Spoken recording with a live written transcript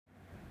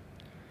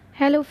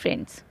Hello,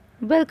 friends.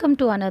 Welcome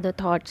to another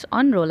Thoughts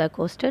on Roller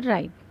Coaster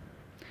Ride.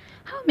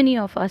 How many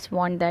of us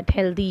want that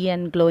healthy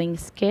and glowing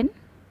skin?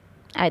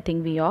 I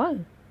think we all.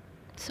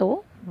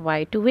 So,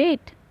 why to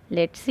wait?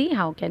 Let's see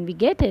how can we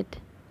get it.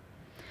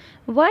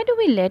 Why do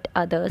we let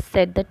others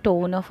set the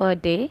tone of our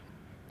day?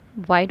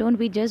 Why don't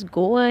we just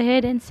go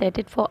ahead and set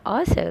it for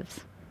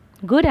ourselves?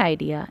 Good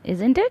idea,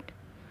 isn't it?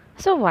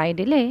 So, why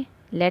delay?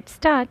 Let's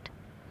start.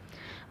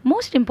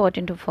 Most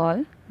important of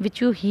all,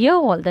 which you hear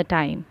all the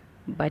time,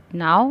 but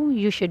now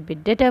you should be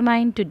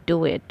determined to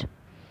do it.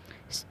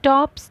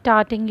 Stop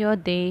starting your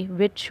day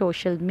with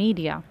social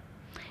media.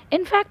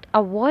 In fact,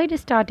 avoid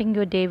starting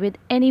your day with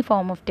any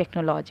form of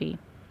technology.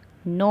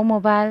 No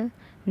mobile,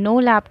 no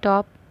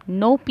laptop,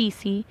 no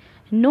PC,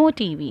 no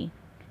TV.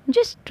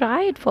 Just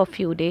try it for a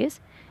few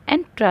days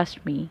and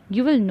trust me,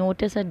 you will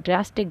notice a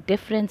drastic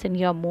difference in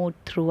your mood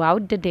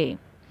throughout the day.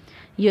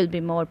 You'll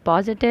be more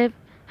positive,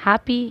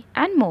 happy,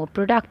 and more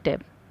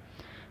productive.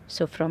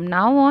 So, from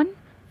now on,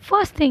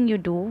 first thing you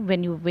do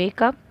when you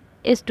wake up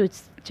is to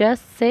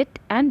just sit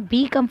and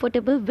be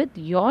comfortable with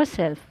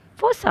yourself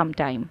for some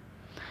time.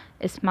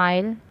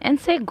 Smile and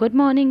say good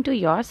morning to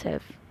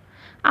yourself.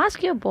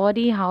 Ask your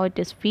body how it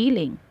is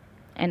feeling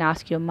and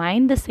ask your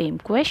mind the same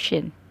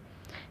question.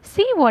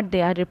 See what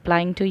they are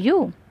replying to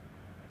you.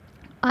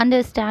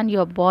 Understand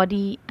your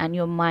body and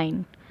your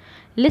mind.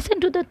 Listen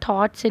to the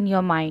thoughts in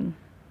your mind.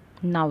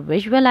 Now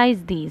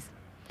visualize these.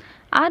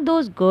 Are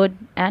those good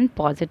and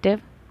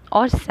positive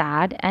or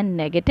sad and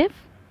negative?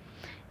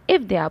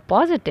 If they are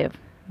positive,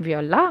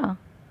 voila,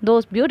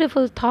 those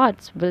beautiful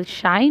thoughts will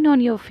shine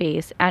on your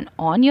face and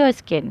on your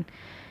skin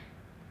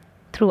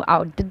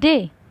throughout the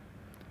day.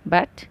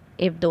 But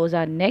if those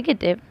are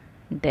negative,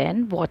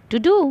 then what to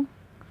do?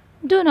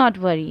 Do not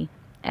worry,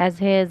 as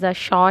here is a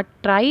short,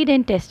 tried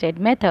and tested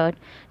method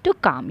to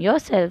calm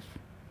yourself.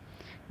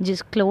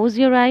 Just close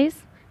your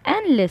eyes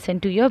and listen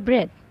to your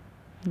breath.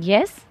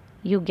 Yes,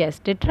 you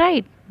guessed it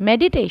right,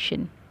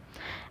 meditation.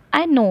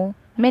 I know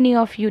many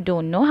of you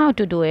don't know how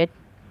to do it.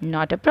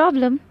 Not a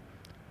problem.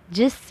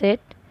 Just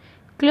sit,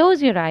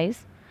 close your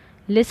eyes,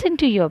 listen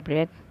to your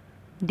breath,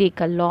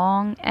 take a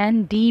long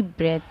and deep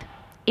breath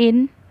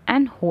in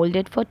and hold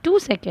it for 2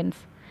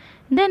 seconds.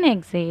 Then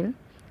exhale,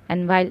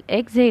 and while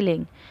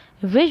exhaling,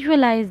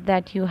 visualize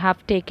that you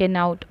have taken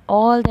out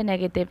all the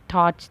negative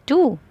thoughts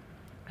too.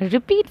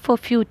 Repeat for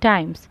few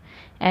times,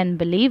 and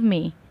believe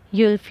me,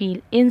 you'll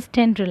feel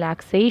instant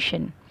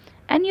relaxation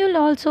and you'll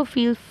also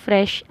feel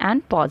fresh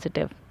and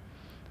positive.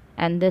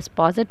 And this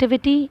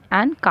positivity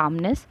and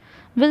calmness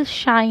will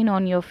shine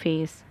on your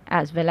face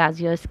as well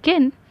as your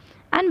skin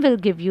and will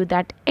give you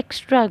that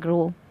extra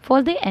glow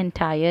for the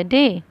entire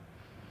day.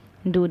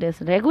 Do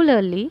this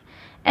regularly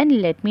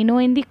and let me know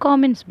in the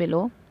comments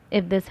below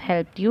if this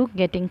helped you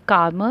getting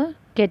calmer,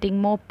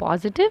 getting more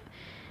positive,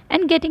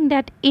 and getting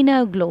that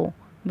inner glow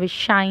which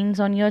shines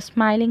on your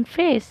smiling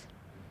face.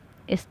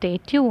 Stay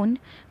tuned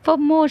for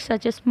more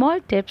such small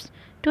tips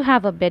to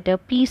have a better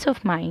peace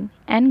of mind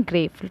and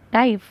grateful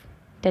life.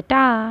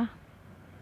 Ta-ta!